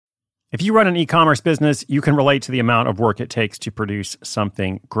If you run an e-commerce business, you can relate to the amount of work it takes to produce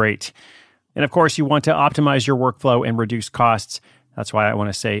something great. And of course, you want to optimize your workflow and reduce costs. That's why I want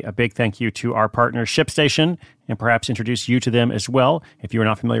to say a big thank you to our partner, ShipStation, and perhaps introduce you to them as well. If you're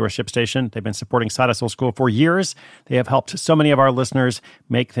not familiar with ShipStation, they've been supporting Side Hustle School for years. They have helped so many of our listeners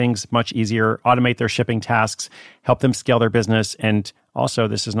make things much easier, automate their shipping tasks, help them scale their business, and also,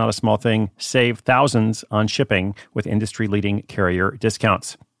 this is not a small thing, save thousands on shipping with industry-leading carrier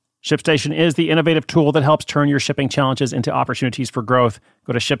discounts. ShipStation is the innovative tool that helps turn your shipping challenges into opportunities for growth.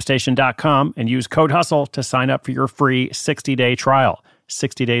 Go to ShipStation.com and use code HUSTLE to sign up for your free 60-day trial.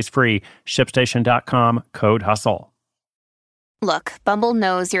 60 days free. ShipStation.com, code HUSTLE. Look, Bumble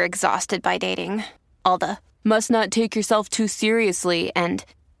knows you're exhausted by dating. All the, must not take yourself too seriously, and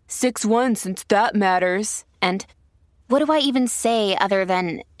 6'1" since that matters. And what do I even say other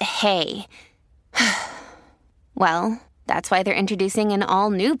than, hey? Well, that's why they're introducing an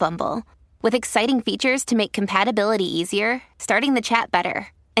all-new Bumble, with exciting features to make compatibility easier, starting the chat better,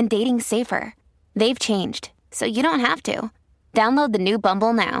 and dating safer. They've changed, so you don't have to. Download the new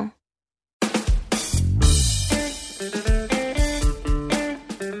Bumble now.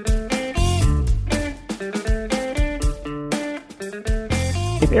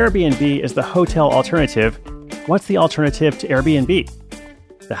 If Airbnb is the hotel alternative, what's the alternative to Airbnb?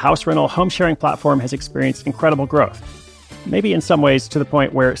 The house rental home sharing platform has experienced incredible growth. Maybe in some ways to the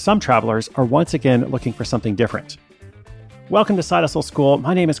point where some travelers are once again looking for something different. Welcome to Side Hustle School.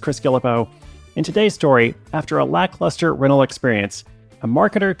 My name is Chris Guillebeau. In today's story, after a lackluster rental experience, a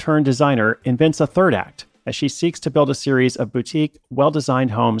marketer turned designer invents a third act as she seeks to build a series of boutique,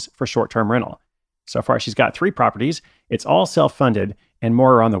 well-designed homes for short-term rental. So far, she's got 3 properties. It's all self-funded, and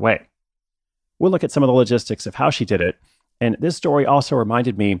more are on the way. We'll look at some of the logistics of how she did it. And this story also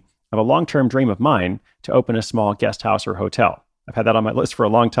reminded me of a long-term dream of mine to open a small guest house or hotel. I've had that on my list for a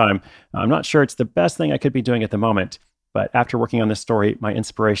long time. I'm not sure it's the best thing I could be doing at the moment, but after working on this story, my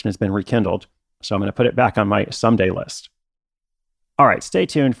inspiration has been rekindled, so I'm going to put it back on my someday list. All right, stay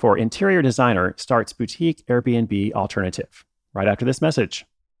tuned for Interior Designer Starts Boutique Airbnb Alternative, right after this message.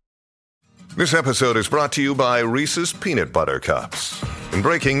 This episode is brought to you by Reese's Peanut Butter Cups. In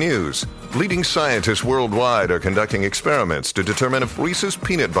breaking news, leading scientists worldwide are conducting experiments to determine if Reese's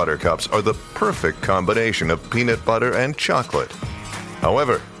Peanut Butter Cups are the perfect combination of peanut butter and chocolate.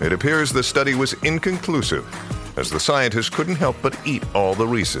 However, it appears the study was inconclusive, as the scientists couldn't help but eat all the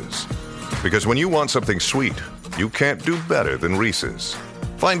Reese's. Because when you want something sweet, you can't do better than Reese's.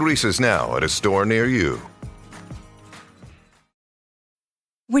 Find Reese's now at a store near you.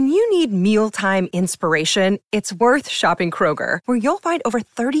 When you need mealtime inspiration, it's worth shopping Kroger, where you'll find over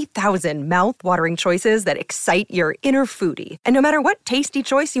 30,000 mouth-watering choices that excite your inner foodie. And no matter what tasty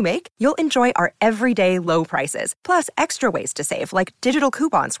choice you make, you'll enjoy our everyday low prices, plus extra ways to save, like digital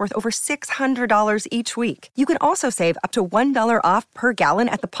coupons worth over $600 each week. You can also save up to $1 off per gallon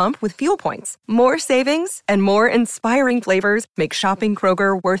at the pump with fuel points. More savings and more inspiring flavors make shopping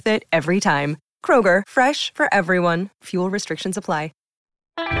Kroger worth it every time. Kroger, fresh for everyone. Fuel restrictions apply.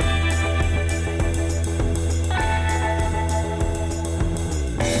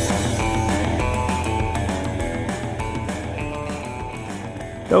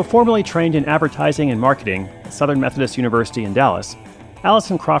 Though formerly trained in advertising and marketing at Southern Methodist University in Dallas,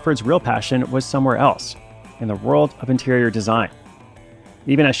 Allison Crawford's real passion was somewhere else, in the world of interior design.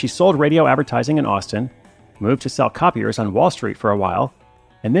 Even as she sold radio advertising in Austin, moved to sell copiers on Wall Street for a while,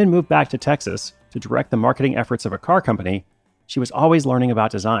 and then moved back to Texas to direct the marketing efforts of a car company, she was always learning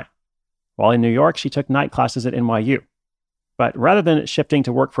about design. While in New York, she took night classes at NYU. But rather than shifting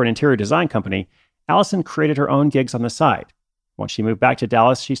to work for an interior design company, Allison created her own gigs on the side. Once she moved back to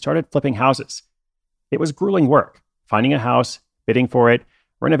Dallas, she started flipping houses. It was grueling work, finding a house, bidding for it,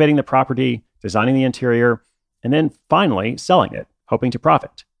 renovating the property, designing the interior, and then finally selling it, hoping to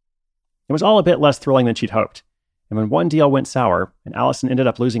profit. It was all a bit less thrilling than she'd hoped. And when one deal went sour and Allison ended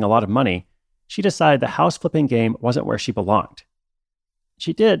up losing a lot of money, she decided the house flipping game wasn't where she belonged.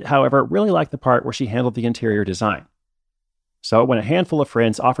 She did, however, really like the part where she handled the interior design. So when a handful of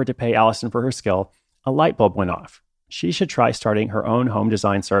friends offered to pay Allison for her skill, a light bulb went off. She should try starting her own home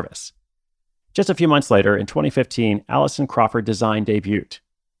design service. Just a few months later, in 2015, Allison Crawford Design debuted.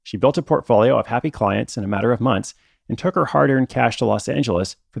 She built a portfolio of happy clients in a matter of months and took her hard-earned cash to Los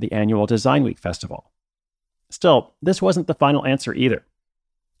Angeles for the annual Design Week Festival. Still, this wasn't the final answer either.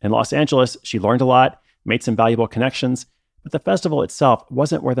 In Los Angeles, she learned a lot, made some valuable connections, but the festival itself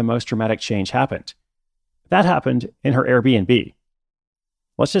wasn't where the most dramatic change happened. That happened in her Airbnb.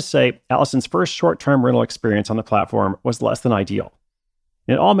 Let's just say Allison's first short-term rental experience on the platform was less than ideal.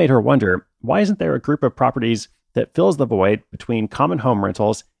 And it all made her wonder, why isn't there a group of properties that fills the void between common home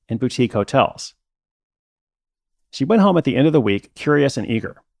rentals and boutique hotels. She went home at the end of the week curious and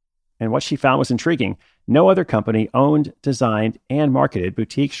eager. And what she found was intriguing. No other company owned, designed, and marketed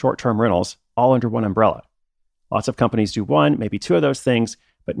boutique short-term rentals all under one umbrella. Lots of companies do one, maybe two of those things,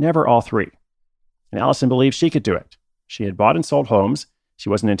 but never all three. And Allison believed she could do it. She had bought and sold homes, she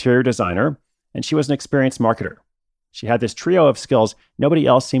was an interior designer, and she was an experienced marketer. She had this trio of skills nobody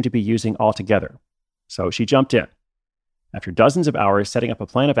else seemed to be using altogether. So she jumped in. After dozens of hours setting up a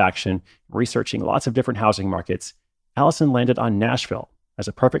plan of action, researching lots of different housing markets, Allison landed on Nashville as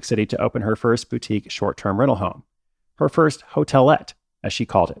a perfect city to open her first boutique short-term rental home, her first hotelette, as she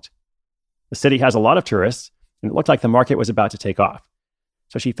called it. The city has a lot of tourists, and it looked like the market was about to take off.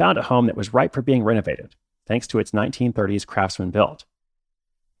 So she found a home that was ripe for being renovated, thanks to its 1930s craftsman build.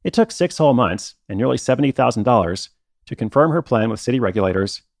 It took 6 whole months and nearly $70,000 to confirm her plan with city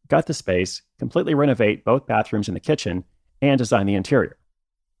regulators, gut the space, completely renovate both bathrooms and the kitchen, and design the interior.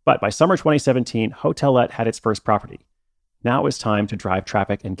 But by summer 2017, Hotelette had its first property. Now it was time to drive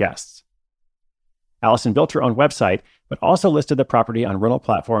traffic and guests. Allison built her own website, but also listed the property on rental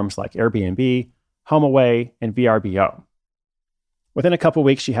platforms like Airbnb, HomeAway, and VRBO. Within a couple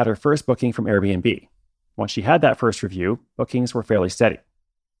weeks, she had her first booking from Airbnb. Once she had that first review, bookings were fairly steady.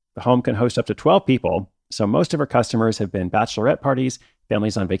 The home can host up to 12 people, so most of her customers have been bachelorette parties,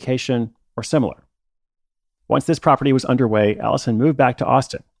 families on vacation, or similar. Once this property was underway, Allison moved back to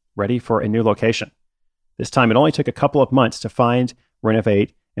Austin, ready for a new location. This time, it only took a couple of months to find,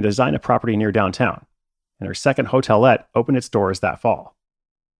 renovate, and design a property near downtown, and her second hotelette opened its doors that fall.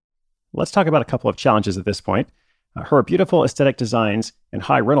 Let's talk about a couple of challenges at this point. Her beautiful aesthetic designs and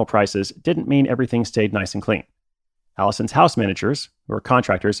high rental prices didn't mean everything stayed nice and clean. Allison's house managers, who are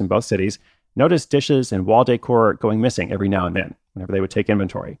contractors in both cities, noticed dishes and wall decor going missing every now and then whenever they would take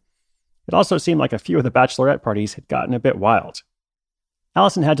inventory. It also seemed like a few of the bachelorette parties had gotten a bit wild.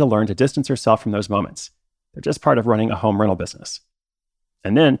 Allison had to learn to distance herself from those moments. They're just part of running a home rental business.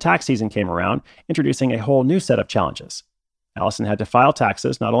 And then tax season came around, introducing a whole new set of challenges. Allison had to file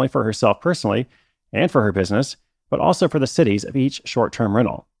taxes not only for herself personally and for her business, but also for the cities of each short-term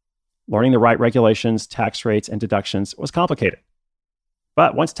rental. Learning the right regulations, tax rates, and deductions was complicated.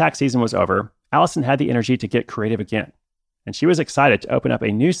 But once tax season was over, Allison had the energy to get creative again. And she was excited to open up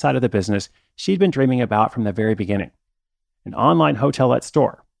a new side of the business she'd been dreaming about from the very beginning. An online hotelette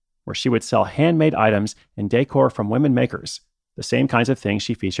store, where she would sell handmade items and decor from women makers, the same kinds of things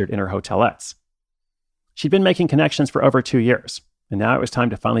she featured in her hotelettes. She'd been making connections for over 2 years, and now it was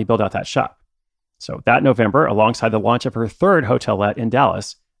time to finally build out that shop. So that November, alongside the launch of her third hotelette in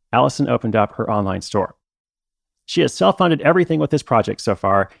Dallas, Allison opened up her online store. She has self-funded everything with this project so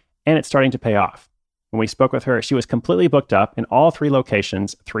far, and it's starting to pay off. When we spoke with her, she was completely booked up in all 3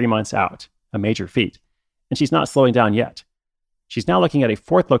 locations 3 months out, a major feat. And she's not slowing down yet. She's now looking at a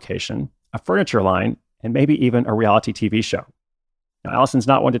 4th location, a furniture line, and maybe even a reality TV show. Now, Allison's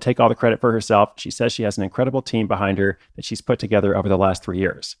not one to take all the credit for herself. She says she has an incredible team behind her that she's put together over the last 3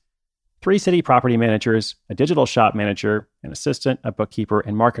 years. 3 city property managers, a digital shop manager, an assistant, a bookkeeper,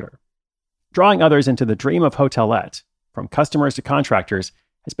 and marketer. Drawing others into the dream of hotelette, from customers to contractors,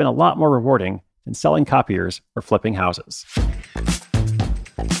 has been a lot more rewarding than selling copiers or flipping houses.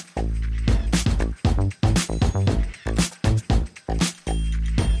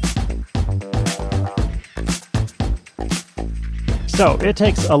 So it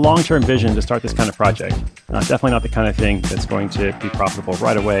takes a long-term vision to start this kind of project. Definitely not the kind of thing that's going to be profitable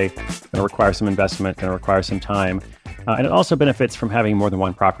right away. It's going to require some investment, going to require some time. And it also benefits from having more than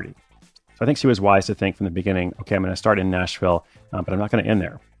one property. So I think she was wise to think from the beginning, okay, I'm going to start in Nashville, but I'm not going to end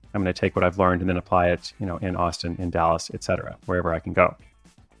there. I'm going to take what I've learned and then apply it, in Austin, in Dallas, etc., wherever I can go.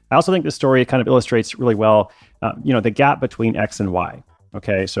 I also think this story kind of illustrates really well, the gap between X and Y.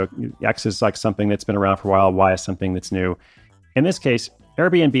 Okay, so X is like something that's been around for a while. Y is something that's new. In this case,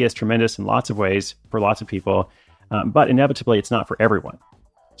 Airbnb is tremendous in lots of ways for lots of people, but inevitably it's not for everyone.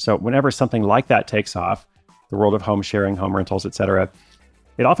 So whenever something like that takes off, the world of home sharing, home rentals, etc.,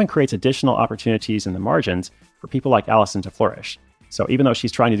 it often creates additional opportunities in the margins for people like Allison to flourish. So even though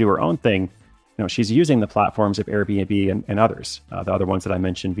she's trying to do her own thing, she's using the platforms of Airbnb and others, the other ones that I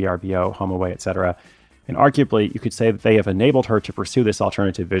mentioned, VRBO, HomeAway, etc. And arguably, you could say that they have enabled her to pursue this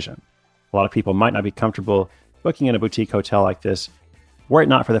alternative vision. A lot of people might not be comfortable booking in a boutique hotel like this, were it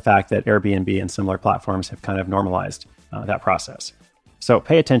not for the fact that Airbnb and similar platforms have kind of normalized that process. So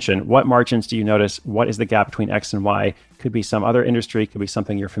pay attention. What margins do you notice? What is the gap between X and Y? Could be some other industry, could be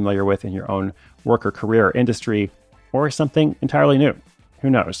something you're familiar with in your own work or career or industry, or something entirely new. Who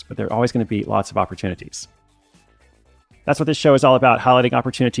knows? But there are always going to be lots of opportunities. That's what this show is all about, highlighting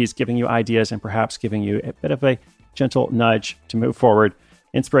opportunities, giving you ideas, and perhaps giving you a bit of a gentle nudge to move forward.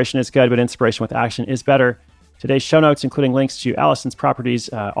 Inspiration is good, but inspiration with action is better. Today's show notes, including links to Allison's properties,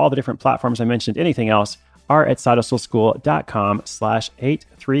 all the different platforms I mentioned, anything else, are at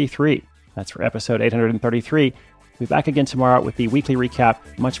sidehustleschool.com/833. That's for episode 833. We'll be back again tomorrow with the weekly recap.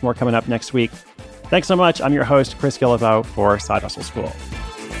 Much more coming up next week. Thanks so much. I'm your host, Chris Guillebeau for Side Hustle School.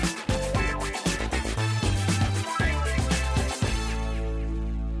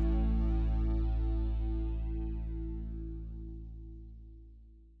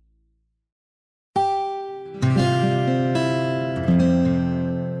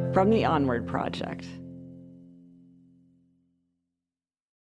 From the Onward Project.